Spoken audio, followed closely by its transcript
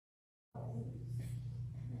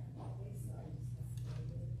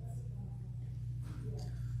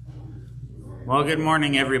Well, good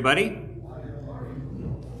morning, everybody.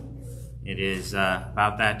 It is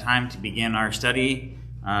about that time to begin our study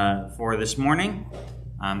for this morning.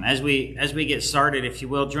 As we get started, if you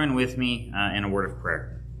will, join with me in a word of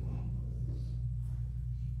prayer.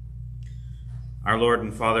 Our Lord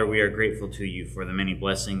and Father, we are grateful to you for the many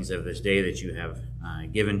blessings of this day that you have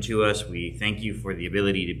given to us. We thank you for the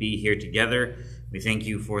ability to be here together. We thank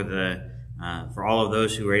you for all of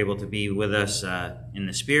those who are able to be with us in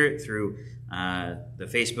the Spirit through the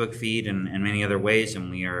Facebook feed and many other ways,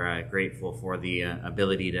 and we are grateful for the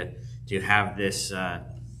ability to have this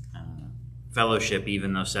fellowship,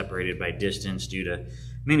 even though separated by distance due to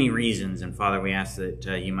many reasons. And Father, we ask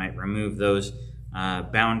that you might remove those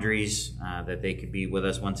boundaries, that they could be with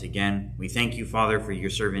us once again. We thank you, Father, for your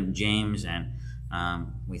servant James, and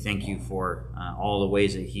we thank you for all the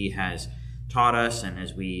ways that he has taught us. And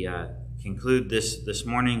as we conclude this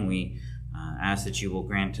morning, we ask that you will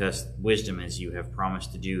grant us wisdom as you have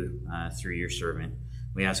promised to do through your servant.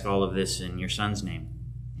 We ask all of this in your Son's name.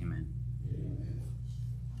 Amen.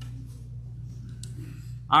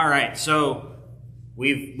 All right, so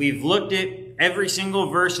we've looked at every single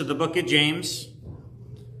verse of the book of James.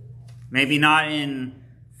 Maybe not in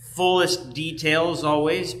fullest details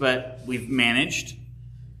always, but we've managed.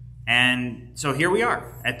 And so here we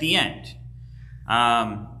are at the end.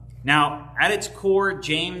 Now, at its core,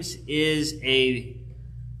 James is a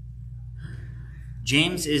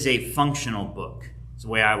functional book. That's the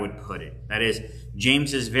way I would put it. That is,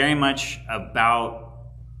 James is very much about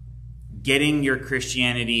getting your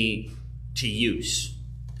Christianity to use.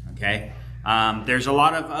 Okay? There's a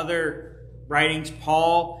lot of other writings.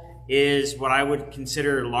 Paul is what I would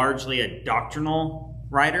consider largely a doctrinal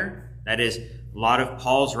writer. That is, a lot of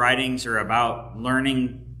Paul's writings are about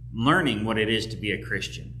learning what it is to be a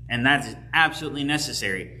Christian. And that's absolutely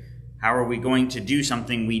necessary. How are we going to do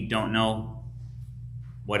something we don't know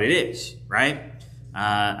what it is, right?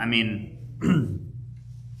 I'm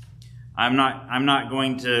not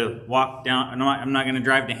going to walk down, I'm not going to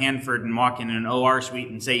drive to Hanford and walk in an OR suite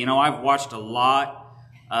and say, I've watched a lot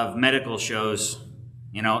of medical shows,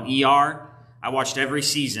 ER, I watched every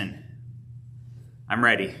season. I'm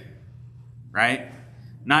ready, right?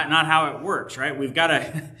 Not how it works, right? We've got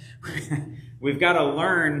to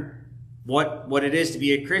learn what it is to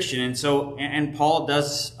be a Christian. And Paul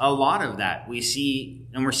does a lot of that. We're seeing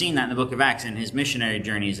that in the book of Acts in his missionary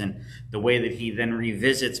journeys, and the way that he then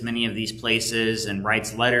revisits many of these places and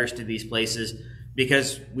writes letters to these places,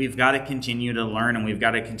 because we've got to continue to learn, and we've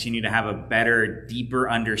got to continue to have a better, deeper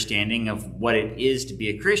understanding of what it is to be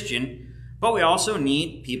a Christian. But we also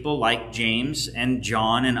need people like James and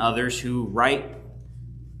John and others who write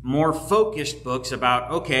more focused books about,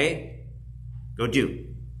 okay, go do.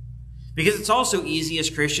 Because it's also easy as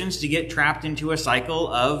Christians to get trapped into a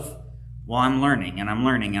cycle of, well, I'm learning and I'm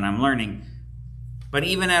learning and I'm learning. But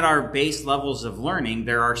even at our base levels of learning,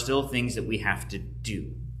 there are still things that we have to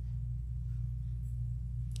do.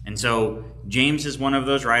 And so James is one of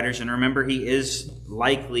those writers, and remember, he is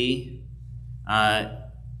likely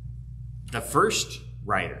the first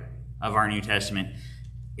writer of our New Testament.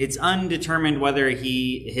 It's undetermined whether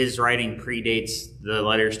his writing predates the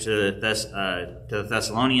letters to the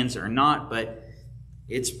Thessalonians or not, but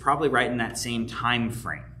it's probably right in that same time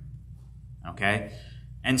frame. Okay?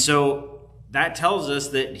 And so that tells us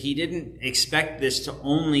that he didn't expect this to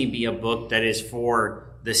only be a book that is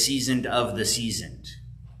for the seasoned of the seasoned.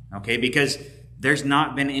 Okay? Because there's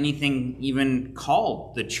not been anything even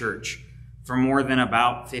called the church for more than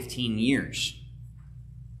about 15 years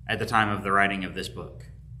at the time of the writing of this book.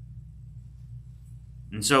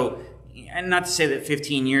 And so, and not to say that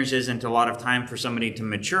 15 years isn't a lot of time for somebody to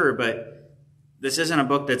mature, but this isn't a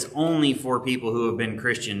book that's only for people who have been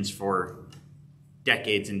Christians for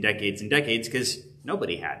decades and decades and decades, because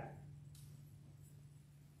nobody had.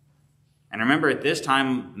 And remember, at this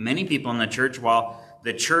time, many people in the church, while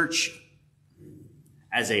the church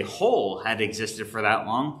as a whole had existed for that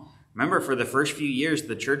long, remember, for the first few years,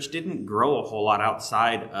 the church didn't grow a whole lot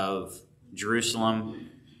outside of Jerusalem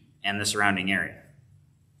and the surrounding area.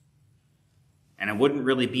 And it wouldn't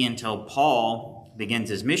really be until Paul begins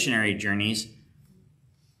his missionary journeys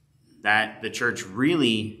that the church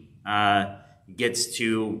really gets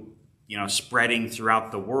to, spreading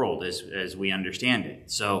throughout the world as we understand it.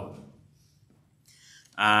 So,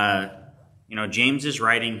 James is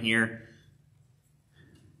writing here,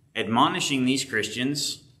 admonishing these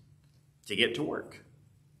Christians to get to work.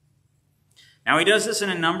 Now, he does this in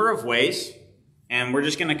a number of ways. And we're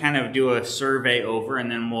just going to kind of do a survey over,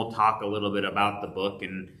 and then we'll talk a little bit about the book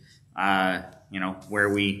and, where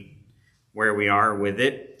we are with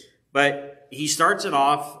it. But he starts it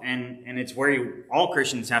off, and it's where all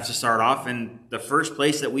Christians have to start off, and the first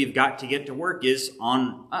place that we've got to get to work is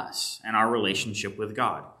on us and our relationship with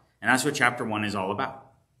God. And that's what chapter 1 is all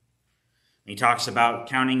about. He talks about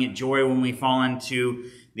counting it joy when we fall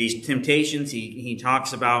into these temptations. He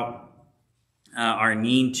talks about our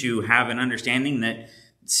need to have an understanding that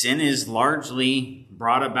sin is largely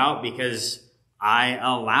brought about because I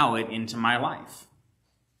allow it into my life.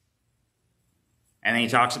 And then he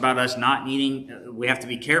talks about us not needing, we have to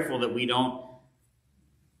be careful that we don't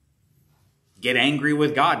get angry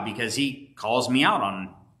with God because he calls me out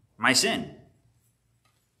on my sin.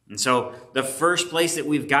 And so the first place that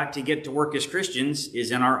we've got to get to work as Christians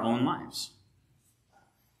is in our own lives.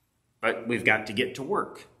 But we've got to get to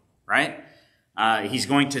work, right?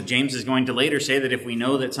 James is going to later say that if we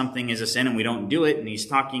know that something is a sin and we don't do it, and he's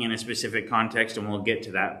talking in a specific context, and we'll get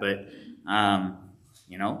to that. But,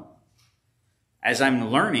 as I'm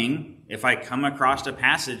learning, if I come across a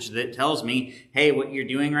passage that tells me, hey, what you're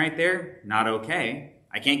doing right there, not okay.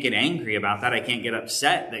 I can't get angry about that. I can't get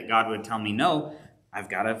upset that God would tell me no. I've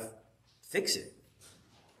got to fix it.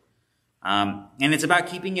 And it's about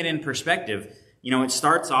keeping it in perspective. It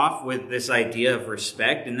starts off with this idea of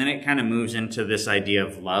respect, and then it kind of moves into this idea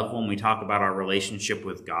of love when we talk about our relationship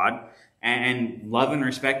with God. And love and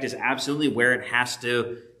respect is absolutely where it has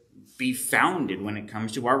to be founded when it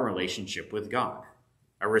comes to our relationship with God.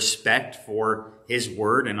 A respect for his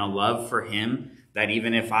word and a love for him that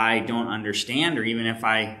even if I don't understand or even if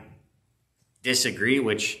I disagree,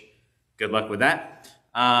 which good luck with that,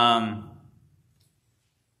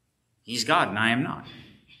 he's God and I am not.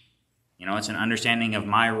 It's an understanding of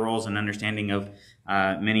my roles, an understanding of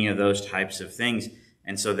many of those types of things.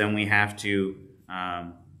 And so then we have to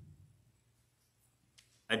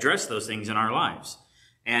address those things in our lives.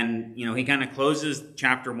 And, he kind of closes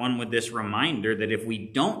chapter 1 with this reminder that if we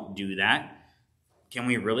don't do that, can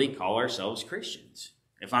we really call ourselves Christians?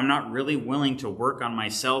 If I'm not really willing to work on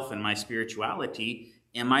myself and my spirituality,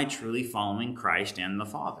 am I truly following Christ and the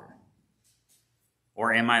Father?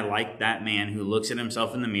 Or am I like that man who looks at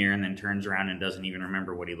himself in the mirror and then turns around and doesn't even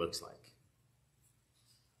remember what he looks like?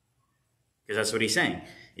 Because that's what he's saying,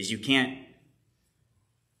 is you can't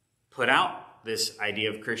put out this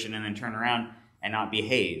idea of Christian and then turn around and not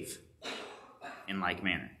behave in like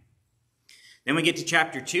manner. Then we get to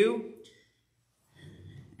chapter 2.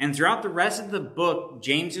 And throughout the rest of the book,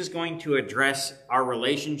 James is going to address our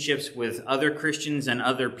relationships with other Christians and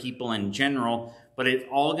other people in general, but it's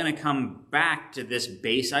all going to come back to this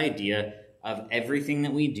base idea of everything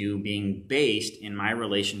that we do being based in my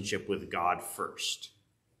relationship with God first.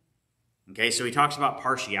 Okay, so he talks about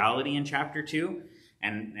partiality in chapter 2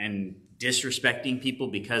 and disrespecting people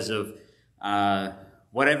because of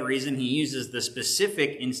whatever reason. He uses the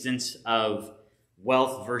specific instance of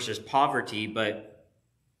wealth versus poverty, but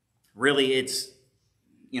really it's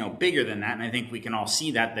bigger than that. And I think we can all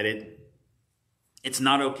see that it's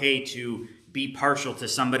not okay to be partial to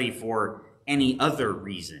somebody for any other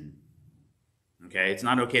reason. Okay, it's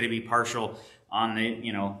not okay to be partial on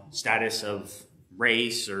the status of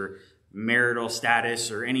race or marital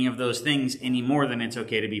status or any of those things any more than it's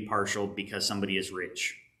okay to be partial because somebody is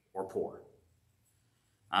rich or poor.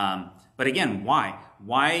 But again, why?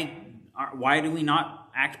 Why do we not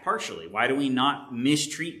act partially? Why do we not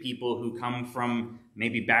mistreat people who come from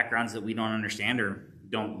maybe backgrounds that we don't understand or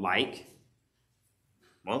don't like?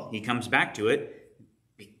 Well, he comes back to it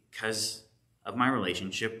because of my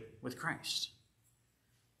relationship with Christ.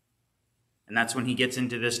 And that's when he gets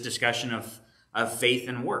into this discussion of faith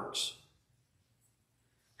and works.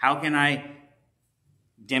 How can I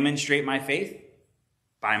demonstrate my faith?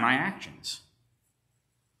 By my actions.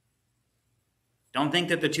 Don't think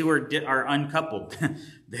that the two are uncoupled.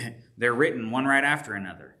 They're written one right after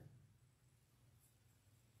another.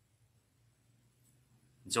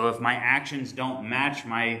 So if my actions don't match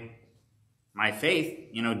my faith,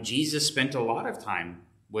 Jesus spent a lot of time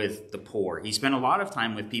with the poor. He spent a lot of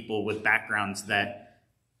time with people with backgrounds that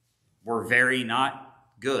were very not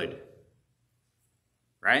good.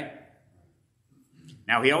 Right?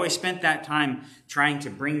 Now, he always spent that time trying to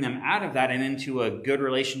bring them out of that and into a good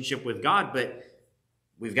relationship with God, but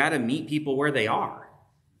we've got to meet people where they are.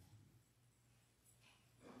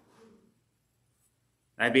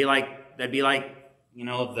 That'd be like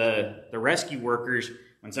the rescue workers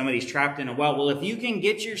when somebody's trapped in a well. Well, if you can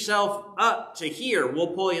get yourself up to here,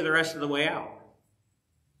 we'll pull you the rest of the way out.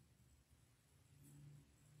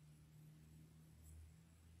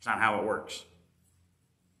 It's not how it works.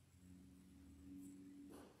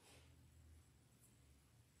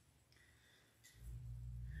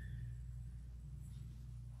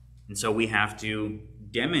 And so we have to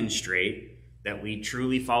demonstrate that we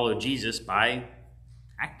truly follow Jesus by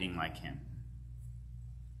acting like him.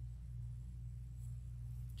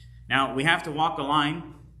 Now, we have to walk a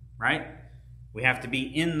line, right? We have to be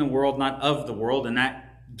in the world, not of the world, and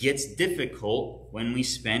that gets difficult when we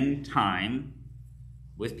spend time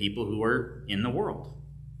with people who are in the world.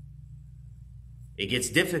 It gets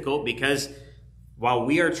difficult because while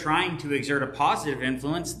we are trying to exert a positive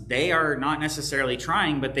influence, they are not necessarily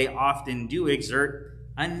trying, but they often do exert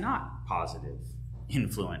a not positive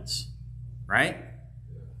influence, right?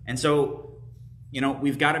 And so,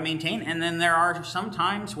 we've got to maintain. And then there are some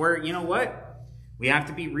times where, we have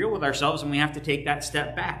to be real with ourselves and we have to take that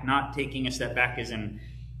step back. Not taking a step back as in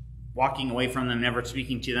walking away from them, never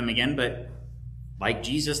speaking to them again, but like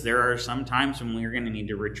Jesus, there are some times when we're going to need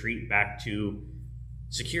to retreat back to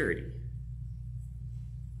security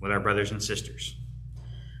with our brothers and sisters,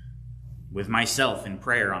 with myself in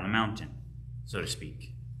prayer on the mountain, so to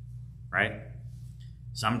speak, right?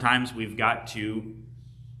 Sometimes we've got to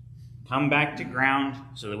come back to ground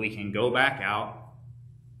so that we can go back out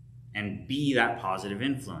and be that positive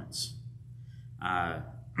influence.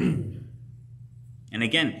 And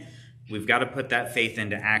again, we've got to put that faith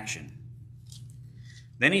into action.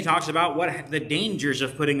 Then he talks about what the dangers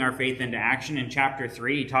of putting our faith into action. In chapter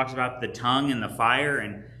 3, he talks about the tongue and the fire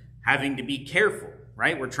and having to be careful,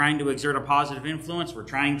 right? We're trying to exert a positive influence. We're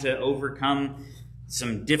trying to overcome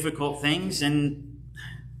some difficult things. And,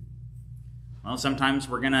 well, sometimes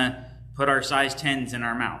we're going to put our size 10s in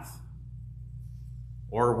our mouth.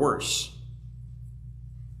 Or worse,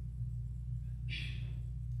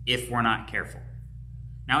 if we're not careful.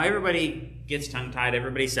 Now, everybody gets tongue-tied.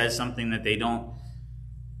 Everybody says something that they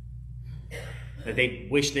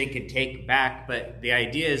wish they could take back. But the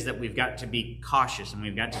idea is that we've got to be cautious and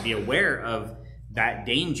we've got to be aware of that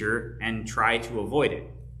danger and try to avoid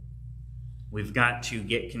it. We've got to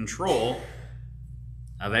get control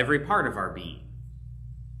of every part of our being.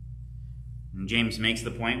 And James makes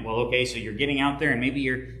the point, well, okay, so you're getting out there and maybe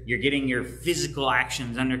you're getting your physical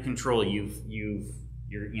actions under control.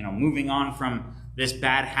 You're moving on from this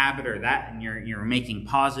bad habit or that, and you're making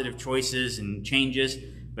positive choices and changes.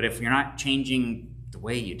 But if you're not changing the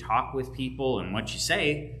way you talk with people and what you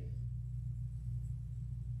say,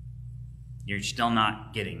 you're still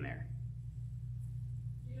not getting there.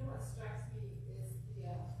 You know what strikes me is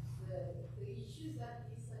the issues that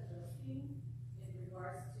he's addressing in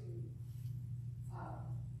regards to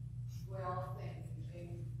wealth and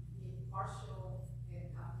being partial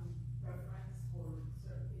and having preference for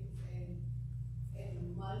certain things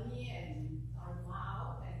and money and our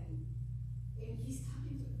mouth and he's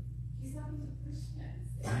talking to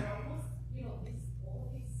Christians and they're almost all these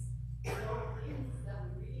things that we're reading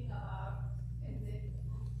about and then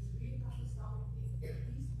we really have to stop and think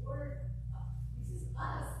these were this is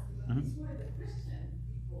us, these were the Christian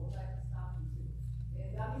people that he's talking to,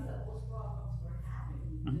 and that means that those problems were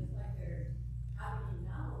happening just like they're happening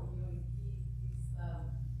now. He's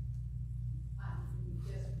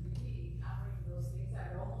just really covering those things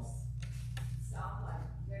that almost sound like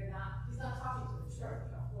he's not talking to the church,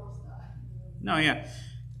 of course not. No, yeah.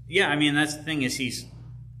 Yeah, I mean, that's the thing is he's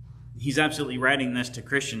absolutely writing this to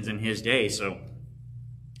Christians in his day, so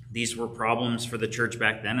these were problems for the church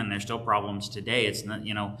back then, and they're still problems today. It's not,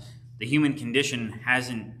 the human condition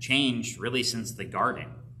hasn't changed really since the garden.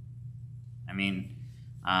 I mean,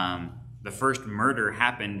 the first murder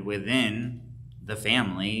happened within the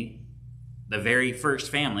family, the very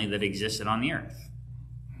first family that existed on the earth.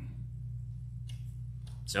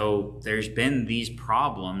 So there's been these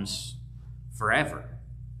problems forever.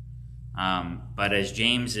 But as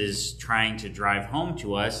James is trying to drive home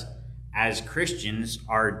to us, as Christians,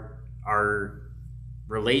 our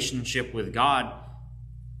relationship with God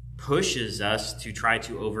pushes us to try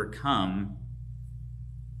to overcome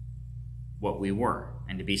what we were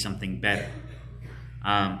and to be something better.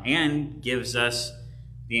 And gives us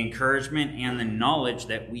the encouragement and the knowledge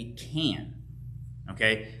that we can.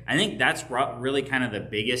 Okay? I think that's really kind of the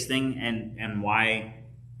biggest thing and why,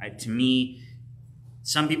 to me,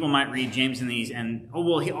 some people might read James in these and,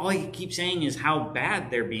 all he keeps saying is how bad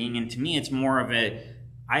they're being. And to me, it's more of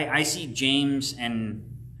I see James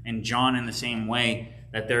and John in the same way,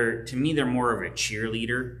 that to me, they're more of a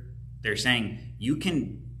cheerleader. They're saying, you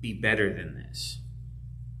can be better than this.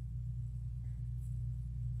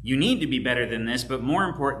 You need to be better than this, but more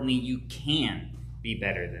importantly, you can be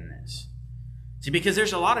better than this. See, because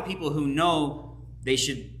there's a lot of people who know they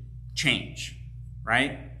should change,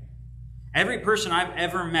 right? Every person I've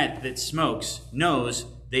ever met that smokes knows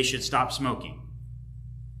they should stop smoking.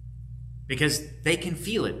 because they can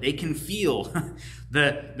feel it. They can feel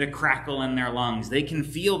the crackle in their lungs. They can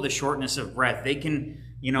feel the shortness of breath. They can,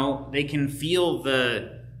 they can feel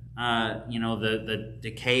the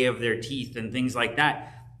decay of their teeth and things like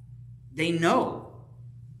that. They know.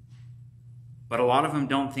 But a lot of them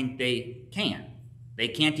don't think they can. They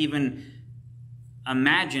can't even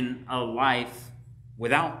imagine a life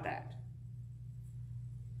without that.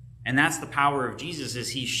 And that's the power of Jesus,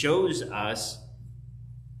 is he shows us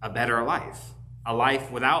a better life. A life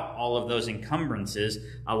without all of those encumbrances.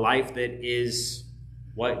 A life that is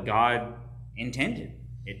what God intended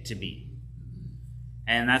it to be.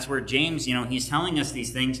 And that's where James, he's telling us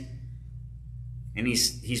these things, and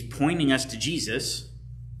he's pointing us to Jesus,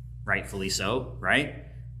 rightfully so, right?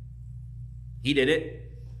 He did it.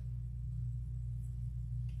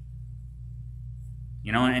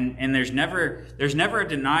 And there's never a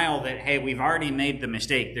denial that, hey, we've already made the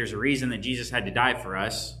mistake. There's a reason that Jesus had to die for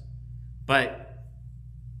us. But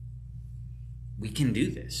we can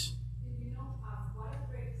do this. What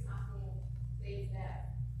a great example they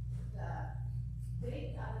had.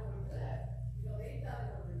 They thought they were good. They thought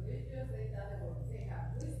they were religious. They thought they had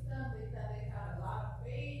wisdom. They thought they had a lot of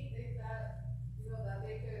faith. They thought, that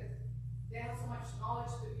they had so much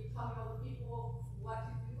knowledge to be telling other people what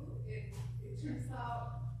to do. It turns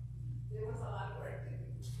out there was a lot of work to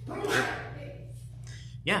do.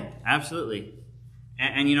 Yeah, absolutely.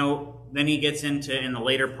 And then he gets into, in the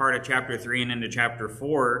later part of chapter 3 and into chapter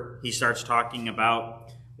 4, he starts talking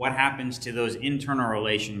about what happens to those internal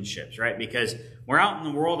relationships, right? Because we're out in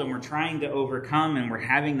the world and we're trying to overcome, and we're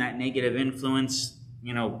having that negative influence,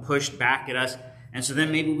 pushed back at us. And so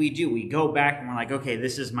then maybe we go back and we're like, okay,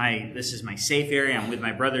 this is my safe area. I'm with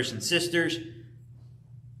my brothers and sisters.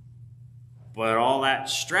 But all that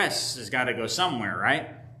stress has got to go somewhere, right?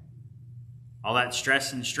 All that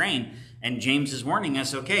stress and strain. And James is warning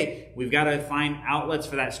us, okay, we've got to find outlets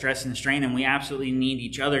for that stress and strain, and we absolutely need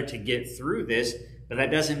each other to get through this. But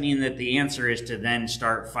that doesn't mean that the answer is to then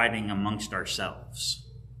start fighting amongst ourselves.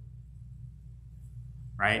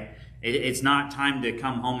 Right? It's not time to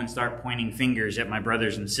come home and start pointing fingers at my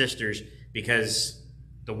brothers and sisters, because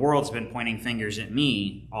the world's been pointing fingers at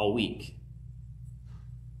me all week.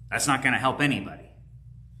 That's not going to help anybody.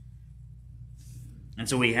 And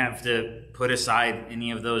so we have to put aside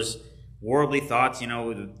any of those worldly thoughts,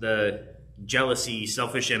 the jealousy,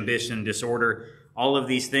 selfish ambition, disorder, all of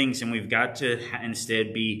these things, and we've got to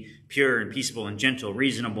instead be pure and peaceable and gentle,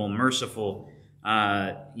 reasonable, merciful,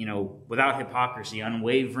 without hypocrisy,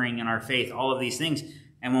 unwavering in our faith, all of these things.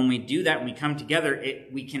 And when we do that, when we come together,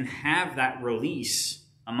 we can have that release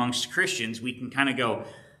amongst Christians. We can kind of go,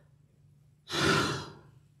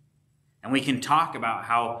 and we can talk about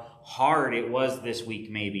how hard it was this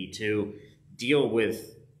week maybe to deal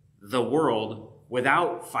with the world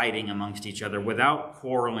without fighting amongst each other, without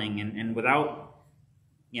quarreling, and without,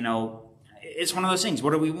 it's one of those things.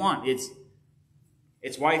 What do we want?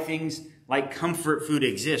 It's why things like comfort food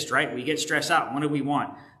exist, right? We get stressed out. What do we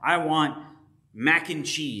want? I want mac and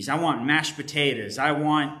cheese. I want mashed potatoes. I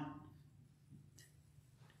want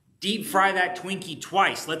deep fry that Twinkie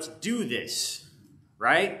twice. Let's do this,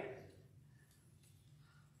 right?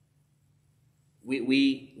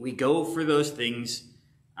 We go for those things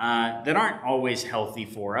that aren't always healthy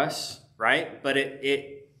for us, right? But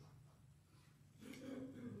it's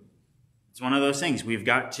one of those things. We've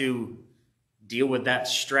got to deal with that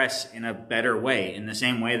stress in a better way, in the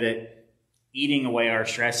same way that eating away our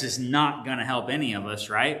stress is not going to help any of us,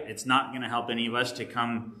 right? It's not going to help any of us to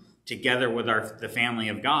come together with the family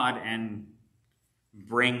of God and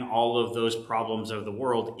bring all of those problems of the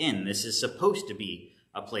world in. This is supposed to be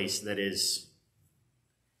a place that is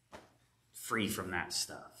free from that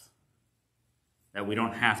stuff, that we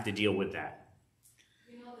don't have to deal with that.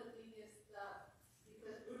 The thing is that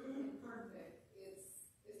because we're imperfect,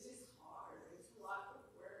 it's just hard. It's a lot of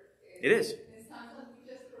work. It is. And sometimes we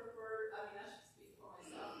just prefer, I should speak for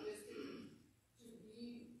myself, just to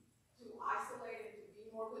isolate and to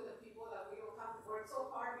be more with the people that we don't have to work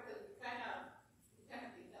so hard, because we kind of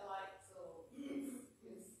think alike, so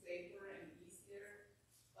it's safer and easier.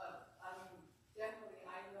 But definitely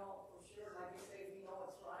I know for sure, like you say, we know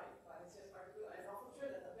what's right, but it's just hard to do. I know for sure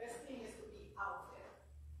that the best thing is to be out there.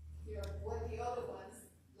 With the other ones,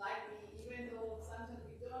 like me, even though sometimes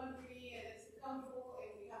we don't agree and it's uncomfortable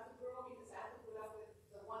and we have to grow, because I have to put up with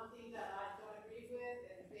the one thing that I don't agree with,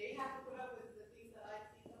 and they have to put up with the things that I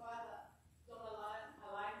think about that don't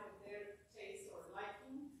align with their taste or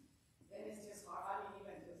liking. Then it's just hard.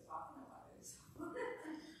 Even just talking about it.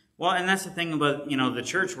 Well, and that's the thing about, the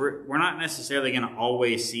church. We're not necessarily going to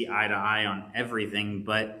always see eye to eye on everything,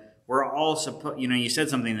 but we're we're all supposed, you said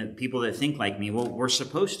something that people that think like me, well, we're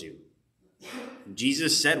supposed to.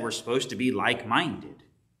 Jesus said we're supposed to be like-minded.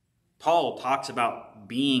 Paul talks about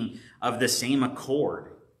being of the same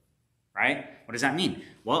accord, right? What does that mean?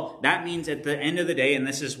 Well, that means at the end of the day, and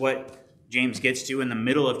this is what James gets to in the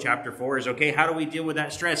middle of chapter 4, is, okay, how do we deal with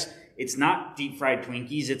that stress? It's not deep-fried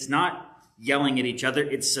Twinkies. It's not yelling at each other.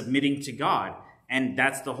 It's submitting to God. And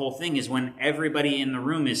that's the whole thing, is when everybody in the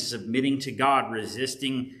room is submitting to God,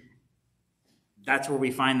 resisting, that's where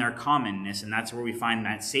we find their commonness, and that's where we find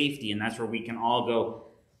that safety, and that's where we can all go,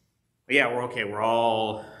 yeah, we're okay. We're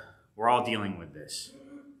all dealing with this,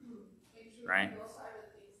 right? Those are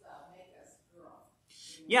the things that make us grow.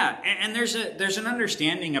 Yeah, and there's an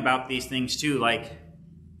understanding about these things too. Like,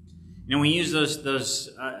 we use those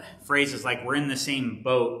phrases like we're in the same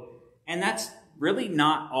boat, and that's really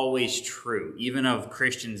not always true, even of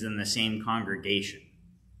Christians in the same congregation.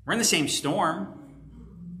 We're in the same storm.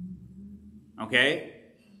 Okay?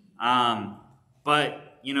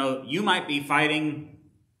 But, you might be fighting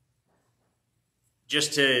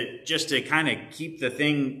just to kind of keep the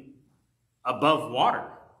thing above water,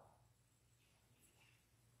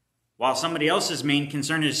 while somebody else's main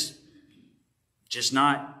concern is just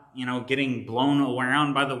not, getting blown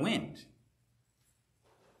around by the wind.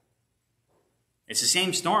 It's the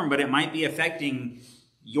same storm, but it might be affecting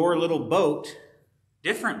your little boat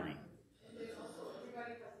differently.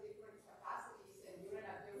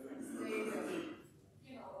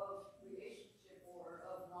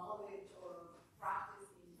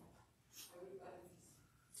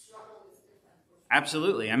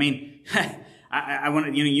 Absolutely. I mean, I want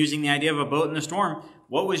to, using the idea of a boat in the storm,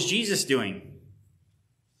 what was Jesus doing?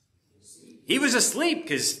 He was asleep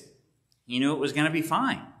because he knew it was going to be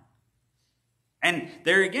fine. And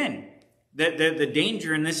there again, the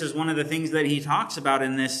danger, and this is one of the things that he talks about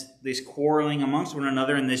in this quarreling amongst one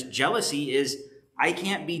another and this jealousy, is I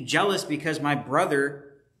can't be jealous because my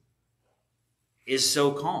brother is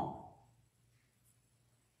so calm.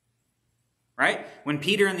 Right? When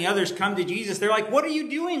Peter and the others come to Jesus, they're like, what are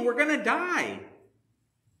you doing? We're going to die.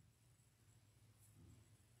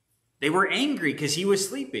 They were angry because he was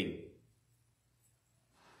sleeping.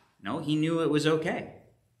 No, he knew it was okay.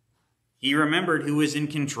 He remembered who was in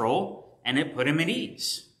control, and it put him at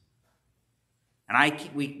ease.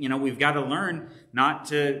 And we've got to learn not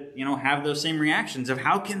to, have those same reactions of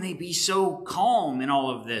how can they be so calm in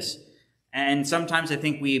all of this? And sometimes I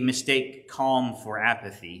think we mistake calm for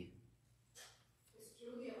apathy.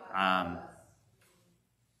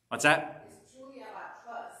 What's that? It's truly about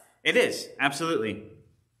trust. It is, absolutely.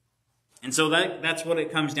 And so that's what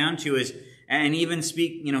it comes down to is, and even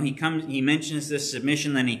he mentions this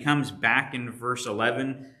submission, then he comes back in verse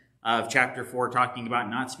 11 of chapter 4 talking about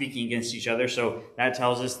not speaking against each other. So that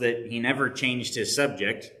tells us that he never changed his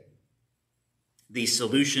subject. The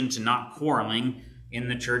solution to not quarreling in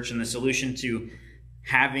the church and the solution to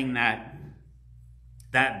having that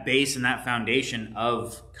base and that foundation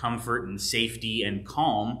of comfort and safety and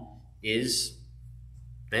calm is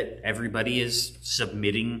that everybody is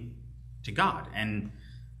submitting to God and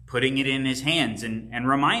putting it in his hands and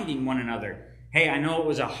reminding one another, hey, I know it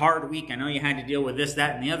was a hard week. I know you had to deal with this,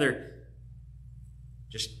 that, and the other.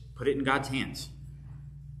 Just put it in God's hands.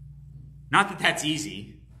 Not that that's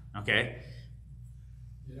easy, okay?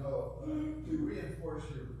 To reinforce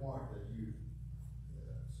your point that you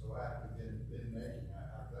so aptly been making,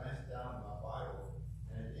 I glanced down at my Bible,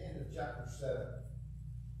 and at the end of chapter 7,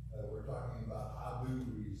 we're talking about how do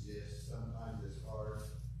we resist. Sometimes it's hard.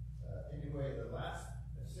 Anyway, the last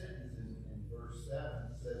sentence in verse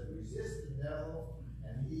 7 says, resist the devil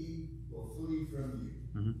and he will flee from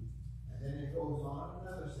you. Mm-hmm. And then it goes on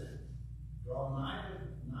another sentence. Draw nigh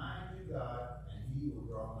to God and he will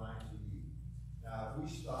draw nigh to you. Now, if we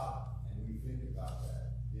stop and we think about that,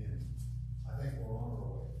 then I think we're on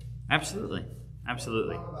our way. Absolutely.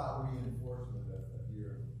 Absolutely. Talk about reinforcement of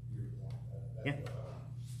your point.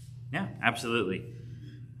 Yeah, absolutely.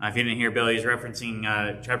 If you didn't hear, Billy is referencing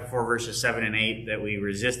chapter 4, verses 7 and 8, that we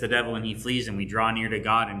resist the devil and he flees, and we draw near to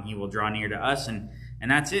God and he will draw near to us. And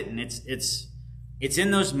that's it. And it's in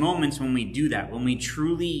those moments when we do that, when we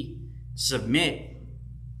truly submit,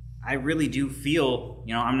 I really do feel,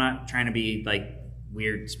 I'm not trying to be like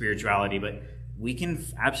weird spirituality, but we can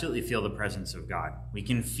absolutely feel the presence of God. We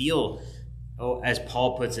can feel, as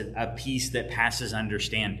Paul puts it, a peace that passes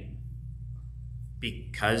understanding,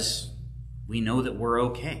 because we know that we're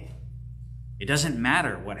okay. It doesn't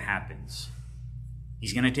matter what happens.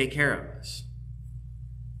 He's going to take care of us.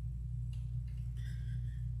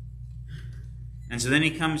 And so then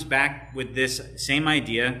he comes back with this same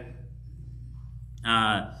idea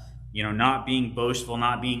not being boastful,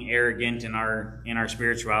 not being arrogant in our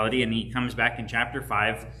spirituality. And he comes back in chapter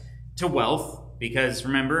 5 to wealth, because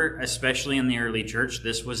remember, especially in the early church,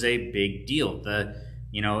 this was a big deal.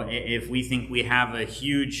 If we think we have a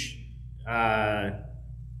huge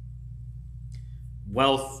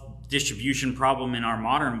wealth distribution problem in our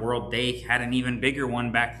modern world, they had an even bigger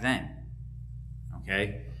one back then.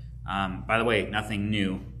 Okay? By the way, nothing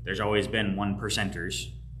new. There's always been 1%ers.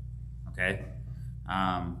 Okay?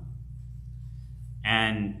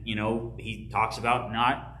 And he talks about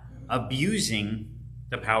not abusing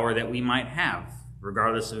the power that we might have,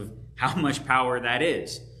 regardless of how much power that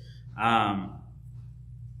is.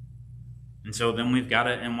 And so then we've got to,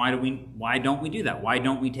 and why don't we do that? Why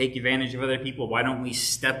don't we take advantage of other people? Why don't we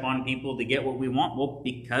step on people to get what we want? Well,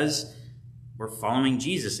 because we're following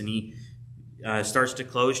Jesus. And he starts to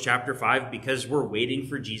close chapter 5, because we're waiting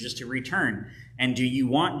for Jesus to return. And do you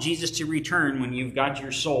want Jesus to return when you've got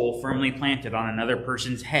your soul firmly planted on another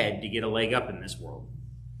person's head to get a leg up in this world?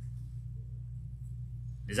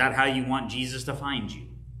 Is that how you want Jesus to find you?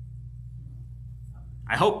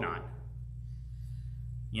 I hope not.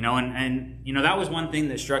 That was one thing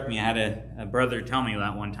that struck me. I had a brother tell me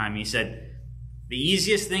that one time. He said, the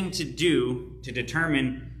easiest thing to do to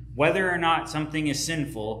determine whether or not something is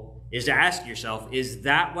sinful is to ask yourself, is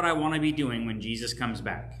that what I want to be doing when Jesus comes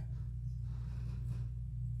back?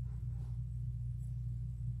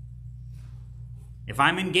 If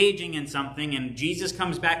I'm engaging in something and Jesus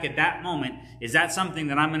comes back at that moment, is that something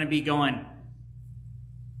that I'm going to be going,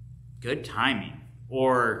 good timing,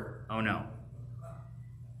 or, oh no?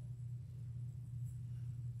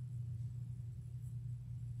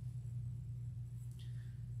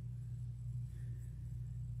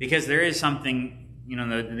 Because there is something,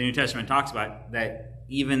 the New Testament talks about, that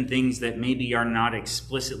even things that maybe are not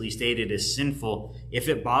explicitly stated as sinful, if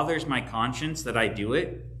it bothers my conscience that I do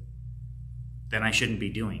it, then I shouldn't be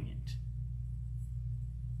doing it.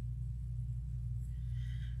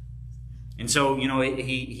 And so,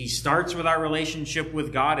 he starts with our relationship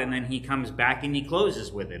with God, and then he comes back and he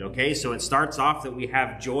closes with it, okay? So it starts off that we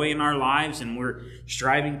have joy in our lives and we're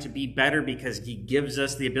striving to be better because he gives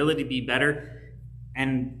us the ability to be better.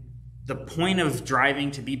 And the point of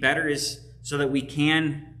striving to be better is so that we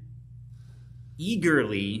can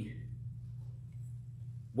eagerly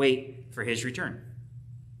wait for his return.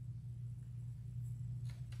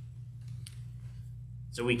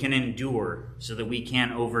 So we can endure, so that we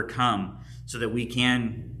can overcome, so that we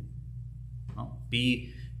can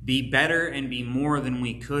be better and be more than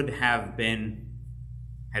we could have been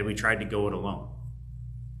had we tried to go it alone.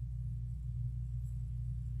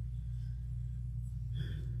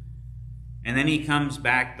 And then he comes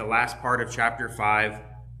back, the last part of chapter 5,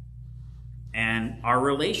 and our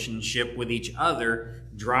relationship with each other,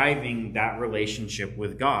 driving that relationship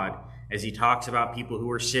with God, as he talks about people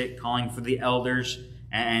who are sick, calling for the elders,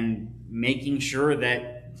 and making sure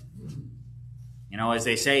that, as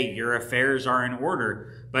they say, your affairs are in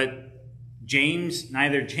order. But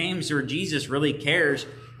neither James or Jesus really cares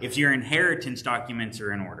if your inheritance documents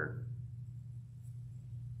are in order.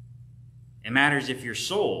 It matters if your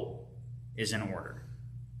soul is in order.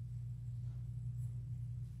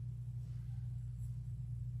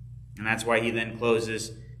 And that's why he then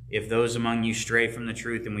closes, if those among you stray from the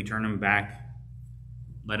truth and we turn them back,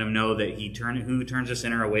 let him know that who turns a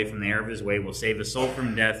sinner away from the error of his way will save a soul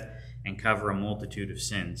from death and cover a multitude of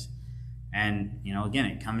sins. And, again,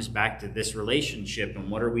 it comes back to this relationship and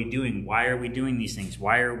what are we doing? Why are we doing these things?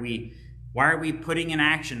 Why are we putting in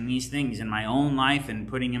action these things in my own life and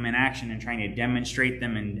putting them in action and trying to demonstrate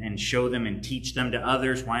them and show them and teach them to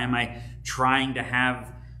others? Why am I trying to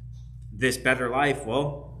have this better life?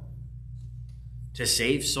 Well, to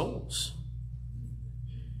save souls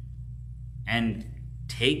and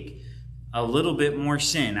take a little bit more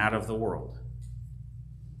sin out of the world.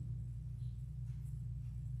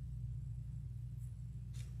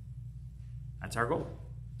 That's our goal.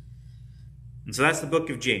 And so that's the book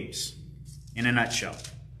of James in a nutshell.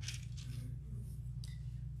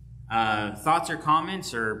 Thoughts or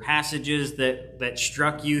comments or passages that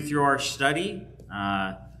struck you through our study?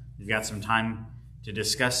 We've got some time to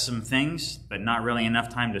discuss some things, but not really enough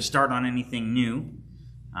time to start on anything new.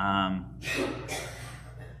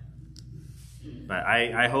 But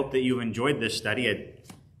I hope that you enjoyed this study.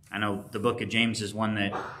 I know the book of James is one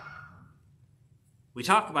that we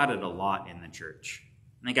talk about it a lot in the church.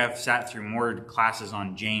 I think I've sat through more classes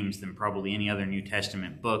on James than probably any other New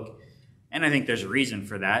Testament book. And I think there's a reason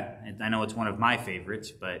for that. I know it's one of my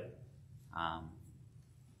favorites, but I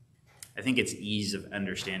think its ease of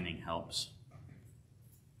understanding helps.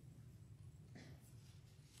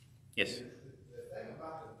 Yes? The thing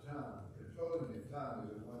about the tongue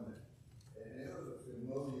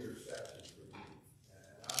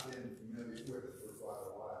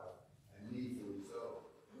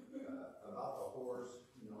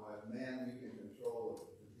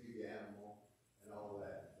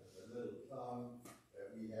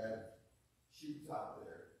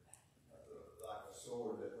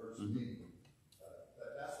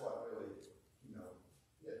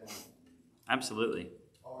Absolutely.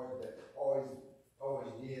 Always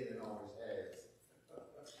did and always has.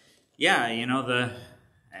 Yeah,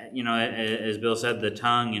 as Bill said, the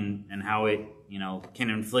tongue and how it, can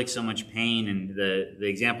inflict so much pain, and the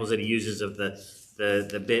examples that he uses of the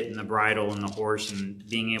bit and the bridle and the horse, and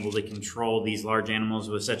being able to control these large animals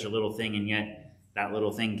with such a little thing, and yet that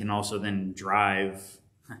little thing can also then drive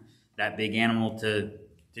that big animal to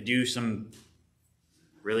do some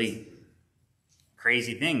really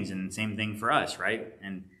crazy things. And same thing for us, right?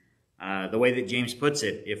 And the way that James puts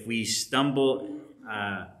it, if we stumble,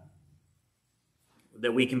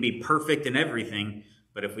 that we can be perfect in everything,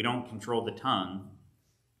 but if we don't control the tongue,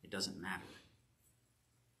 it doesn't matter.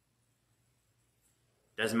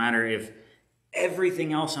 It doesn't matter if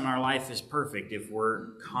everything else in our life is perfect, if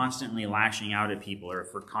we're constantly lashing out at people, or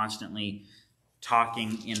if we're constantly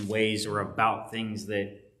talking in ways or about things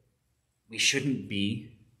that we shouldn't be,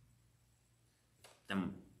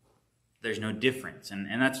 then there's no difference.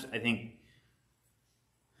 And that's, I think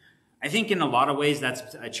in a lot of ways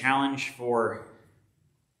that's a challenge for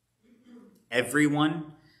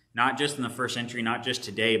everyone, not just in the first century, not just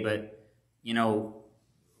today, but,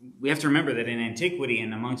 we have to remember that in antiquity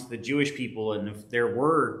and amongst the Jewish people, and if there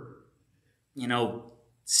were,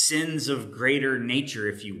 sins of greater nature,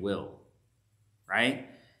 if you will, right?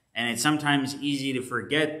 And it's sometimes easy to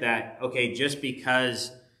forget that, okay, just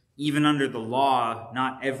because even under the law,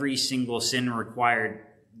 not every single sin required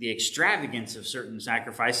the extravagance of certain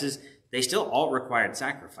sacrifices, they still all required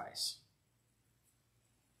sacrifice.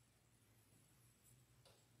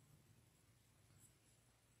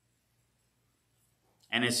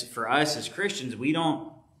 And as for us as Christians, we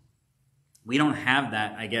don't have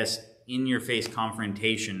that, I guess, in-your-face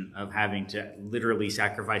confrontation of having to literally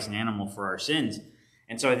sacrifice an animal for our sins.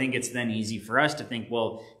 And so I think it's then easy for us to think,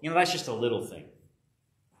 well, that's just a little thing.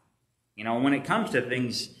 When it comes to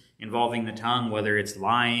things involving the tongue, whether it's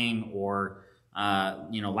lying or,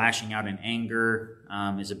 lashing out in anger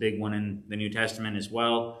is a big one in the New Testament as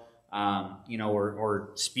well.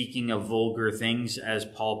 Or speaking of vulgar things, as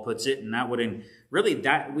Paul puts it, and that would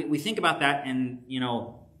we think about that, and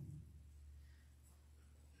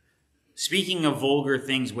speaking of vulgar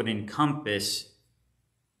things would encompass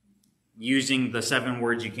using the 7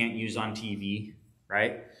 words you can't use on TV,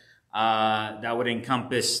 right? That would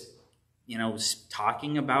encompass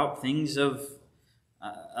talking about things of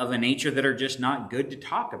a nature that are just not good to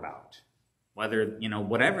talk about, whether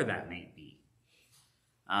whatever that may be.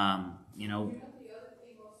 The other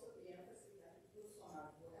thing also, the emphasis that he puts on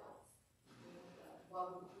our wealth,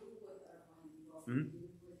 what we do with our money, what we do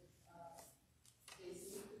with, they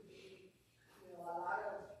seem to be, a lot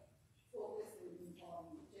of focus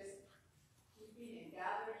on just keeping and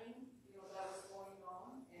gathering, that was going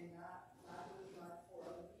on, and not doing much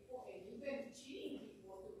for other people, and even cheating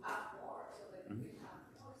people to have more, so that they can have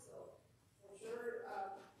more. So for sure,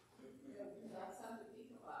 that's something to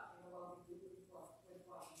think about, what we do with what we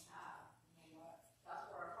have. That's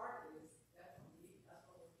where our heart is, definitely. That's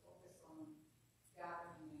what we're focused on,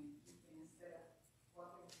 gathering and keeping, instead of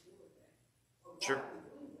what we do with it, or what Sure. we're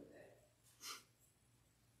doing with it.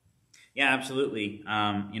 Yeah, absolutely.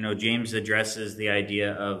 James addresses the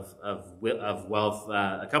idea of wealth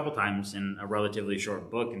a couple times in a relatively short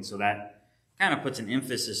book, and so that kind of puts an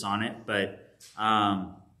emphasis on it. But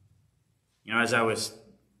as I was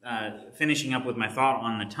finishing up with my thought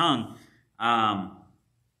on the tongue,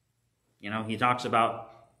 he talks about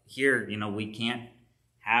here, we can't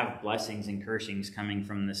have blessings and cursings coming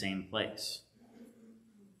from the same place.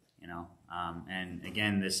 And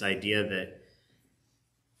again, this idea that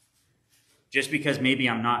just because maybe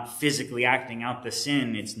I'm not physically acting out the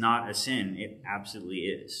sin, it's not a sin. It absolutely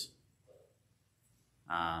is.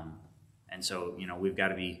 And so, we've got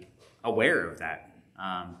to be aware of that.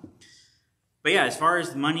 But yeah, as far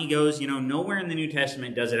as money goes, nowhere in the New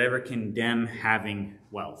Testament does it ever condemn having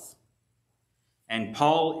wealth. And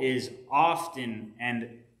Paul is often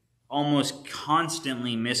and almost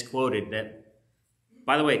constantly misquoted that,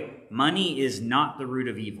 by the way, money is not the root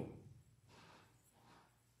of evil.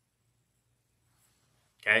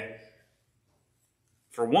 Okay?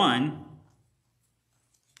 For one,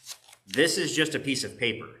 this is just a piece of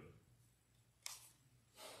paper.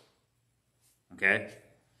 Okay?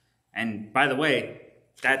 And by the way,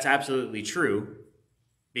 that's absolutely true,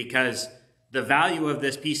 because the value of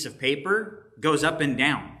this piece of paper goes up and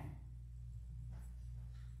down.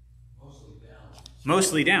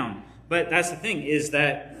 Mostly down. But that's the thing, is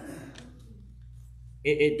that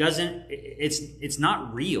it's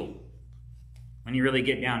not real when you really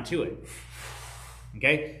get down to it.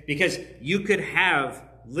 Okay? Because you could have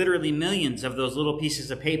literally millions of those little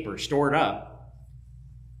pieces of paper stored up,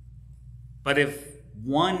 But if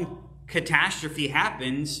one catastrophe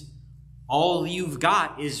happens, all you've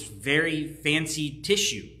got is very fancy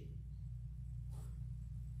tissue.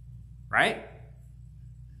 Right?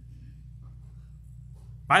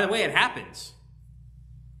 By the way, it happens.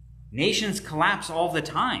 Nations collapse all the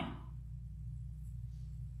time.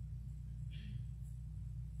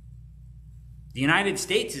 The United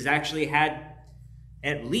States has actually had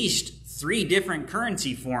at least 3 different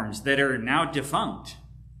currency forms that are now defunct.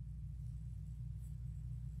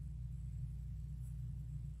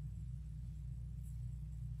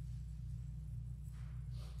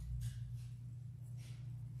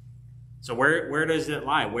 So where does it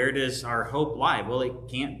lie? Where does our hope lie? Well, it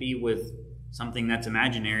can't be with something that's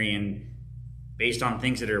imaginary and based on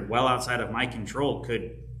things that are well outside of my control,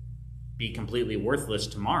 could be completely worthless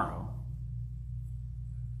tomorrow.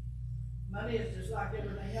 Money is just like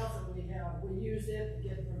everything else that we have. We use it to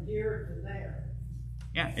get from here to there.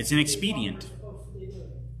 Yeah, it's an expedient. It's what we're supposed to be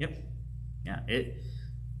doing. Yep. Yeah,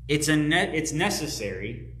 it's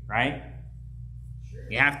necessary, right? Sure.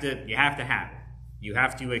 You have to have it. You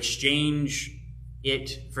have to exchange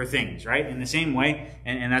it for things, right? In the same way,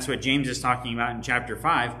 and that's what James is talking about in chapter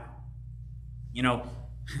 5. You know,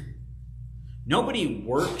 nobody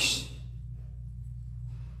works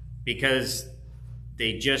because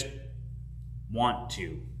they just want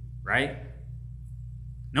to, right?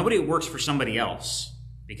 Nobody works for somebody else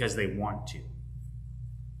because they want to,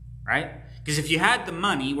 right? Because if you had the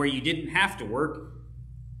money where you didn't have to work,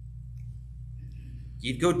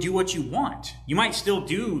 you'd go do what you want. You might still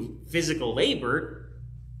do physical labor,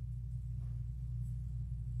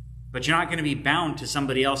 but you're not going to be bound to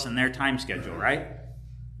somebody else and their time schedule, right?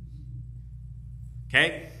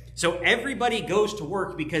 Okay? So everybody goes to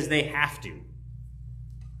work because they have to.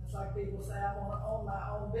 It's like people say, I want to own my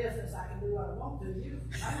own business. I can do what I want to.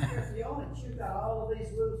 I don't care if you own it. You've got all of these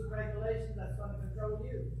rules and regulations that's going to control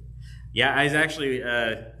you. Yeah, I was actually... So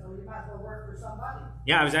you might as well work for somebody.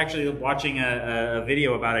 Yeah, I was actually watching a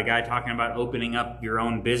video about a guy talking about opening up your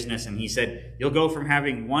own business, and he said you'll go from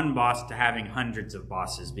having one boss to having hundreds of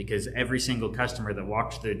bosses because every single customer that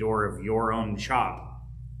walks through the door of your own shop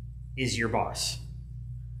is your boss.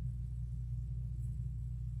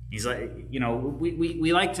 He's like, you know,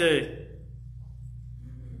 we like to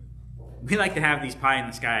have these pie in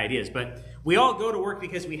the sky ideas, but we all go to work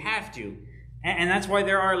because we have to, and that's why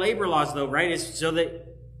there are labor laws, though, right? Is so that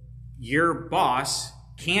your boss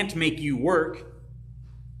can't make you work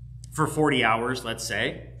for 40 hours, let's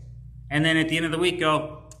say, and then at the end of the week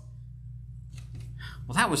go,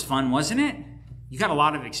 well, that was fun, wasn't it? You got a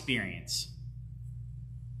lot of experience.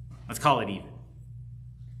 Let's call it even.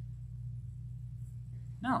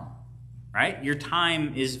 No, right? Your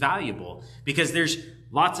time is valuable because there's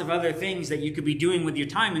lots of other things that you could be doing with your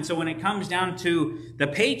time. And so when it comes down to the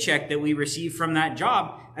paycheck that we receive from that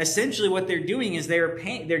job, essentially what they're doing is they're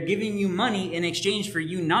giving you money in exchange for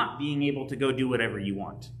you not being able to go do whatever you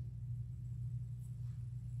want.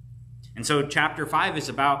 And so chapter 5 is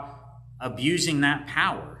about abusing that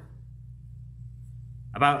power,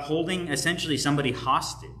 about holding essentially somebody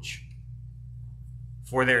hostage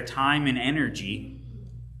for their time and energy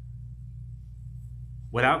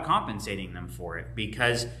without compensating them for it,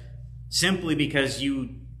 simply because you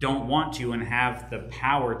don't want to and have the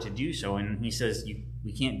power to do so. And he says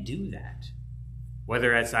we can't do that,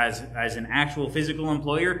 whether it's as an actual physical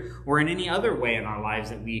employer or in any other way in our lives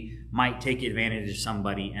that we might take advantage of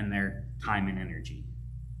somebody and their time and energy.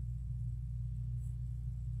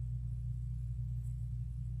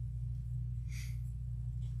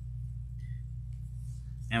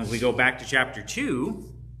 And if we go back to chapter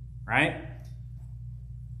 2, right?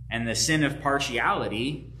 And the sin of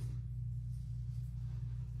partiality,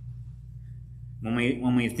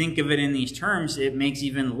 when we think of it in these terms, it makes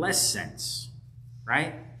even less sense,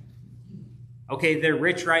 right? Okay, they're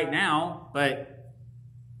rich right now, but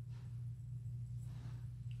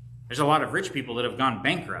there's a lot of rich people that have gone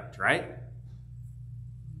bankrupt, right?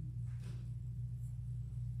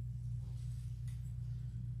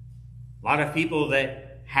 A lot of people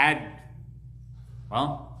that had,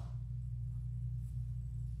 well,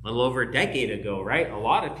 a little over a decade ago, right? A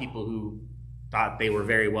lot of people who thought they were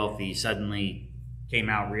very wealthy suddenly came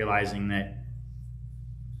out realizing that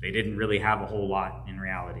they didn't really have a whole lot in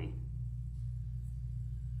reality.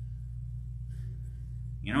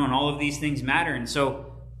 You know, and all of these things matter. And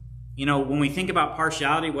so, you know, when we think about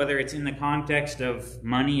partiality, whether it's in the context of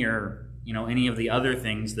money or, you know, any of the other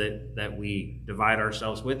things that we divide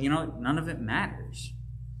ourselves with, you know, none of it matters.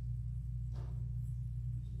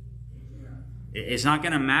 It's not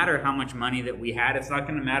going to matter how much money that we had. It's not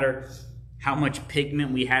going to matter how much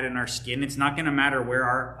pigment we had in our skin. It's not going to matter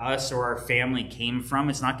where us or our family came from.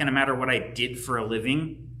 It's not going to matter what I did for a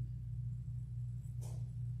living.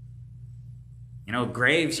 You know,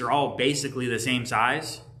 graves are all basically the same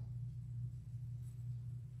size.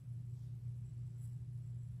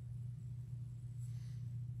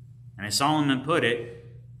 And as Solomon put it,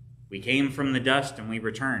 we came from the dust and we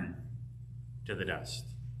return to the dust.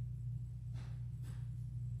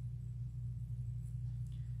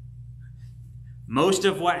 Most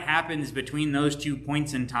of what happens between those 2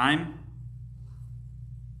 points in time,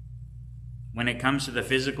 when it comes to the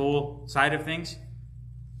physical side of things,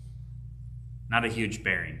 not a huge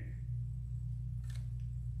bearing.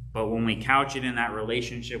 But when we couch it in that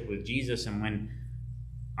relationship with Jesus, and when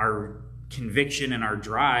our conviction and our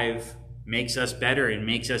drive makes us better and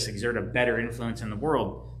makes us exert a better influence in the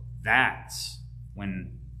world, that's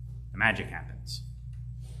when the magic happens.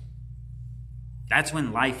 That's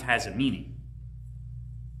when life has a meaning.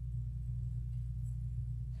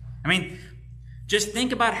 I mean, just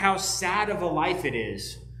think about how sad of a life it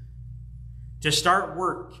is to start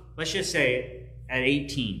work, let's just say at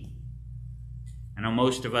 18. I know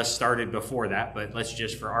most of us started before that, but let's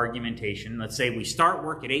just, for argumentation, let's say we start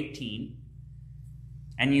work at 18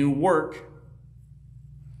 and you work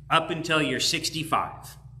up until you're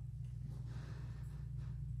 65.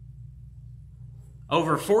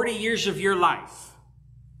 Over 40 years of your life.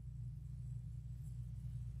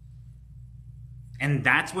 And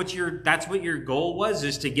that's what your goal was,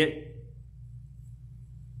 is to get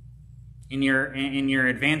in your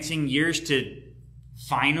advancing years to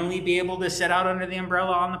finally be able to sit out under the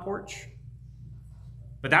umbrella on the porch.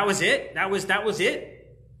 But that was it. That was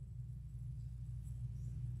it.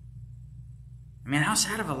 I mean, how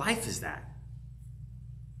sad of a life is that?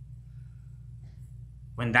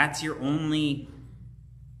 When that's your only,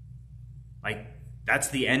 that's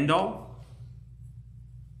the end all?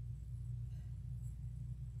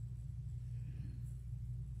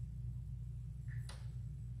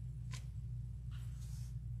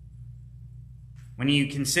 When you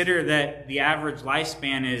consider that the average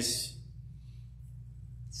lifespan is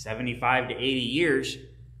 75 to 80 years,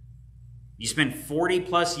 you spend 40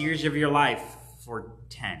 plus years of your life for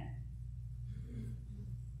 10.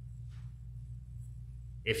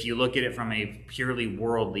 If you look at it from a purely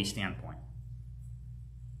worldly standpoint.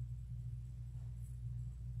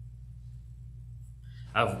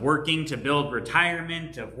 Of working to build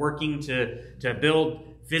retirement, of working to build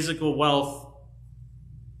physical wealth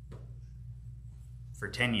for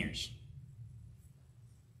 10 years.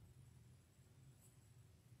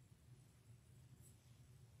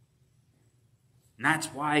 And that's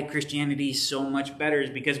why Christianity is so much better, is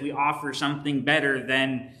because we offer something better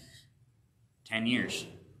than 10 years.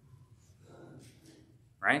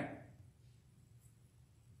 Right?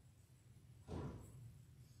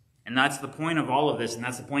 And that's the point of all of this, and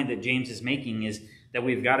that's the point that James is making, is that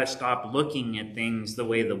we've got to stop looking at things the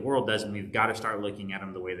way the world does, and we've got to start looking at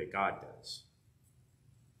them the way that God does.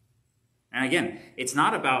 And again, it's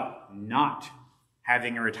not about not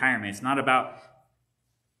having a retirement. It's not about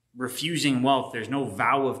refusing wealth. There's no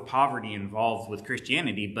vow of poverty involved with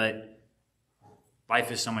Christianity, but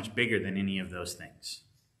life is so much bigger than any of those things.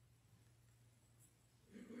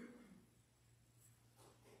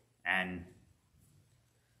 And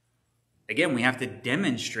again, we have to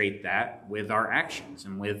demonstrate that with our actions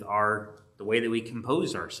and with the way that we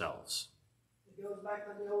compose ourselves. It goes back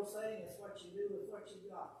to the old saying, it's what you do with what you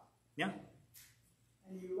got. Yeah.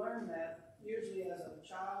 And you learn that usually as a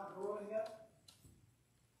child growing up,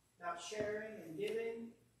 about sharing and giving.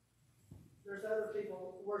 There's other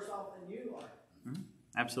people worse off than you are. Mm-hmm.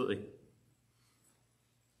 Absolutely.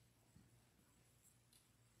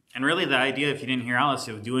 And really the idea, if you didn't hear Alice,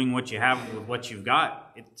 of doing what you have with what you've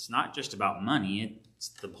got, it's not just about money. It's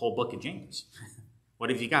the whole book of James. What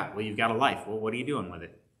have you got? Well, you've got a life. Well, what are you doing with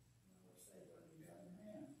it?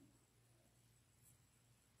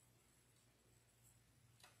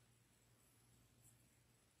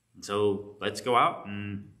 And so let's go out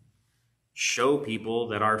and show people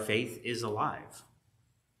that our faith is alive.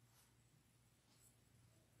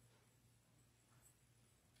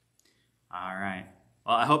 All right.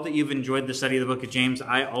 Well, I hope that you've enjoyed the study of the book of James.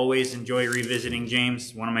 I always enjoy revisiting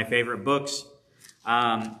James, one of my favorite books.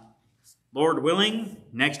 Lord willing,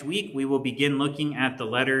 next week we will begin looking at the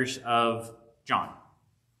letters of John.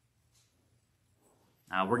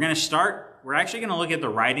 We're actually going to look at the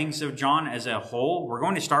writings of John as a whole. We're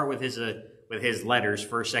going to start with his letters,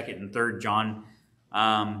 1st, 2nd, and 3rd John.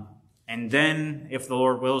 And then, if the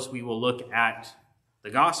Lord wills, we will look at the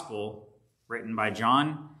gospel written by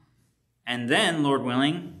John. And then, Lord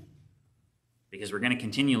willing, because we're going to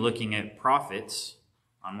continue looking at prophets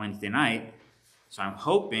on Wednesday night. So I'm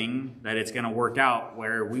hoping that it's going to work out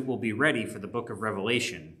where we will be ready for the book of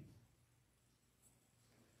Revelation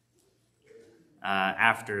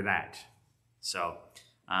after that. So,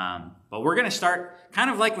 but we're going to start kind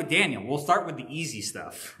of like with Daniel. We'll start with the easy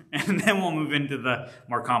stuff, and then we'll move into the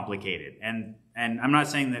more complicated. And I'm not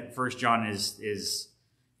saying that 1 John is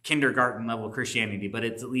kindergarten level Christianity, but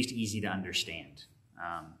it's at least easy to understand.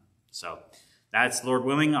 So that's, Lord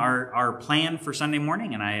willing, our plan for Sunday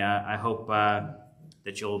morning, and I hope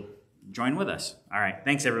that you'll join with us. All right.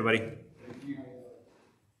 Thanks, everybody. Thank you.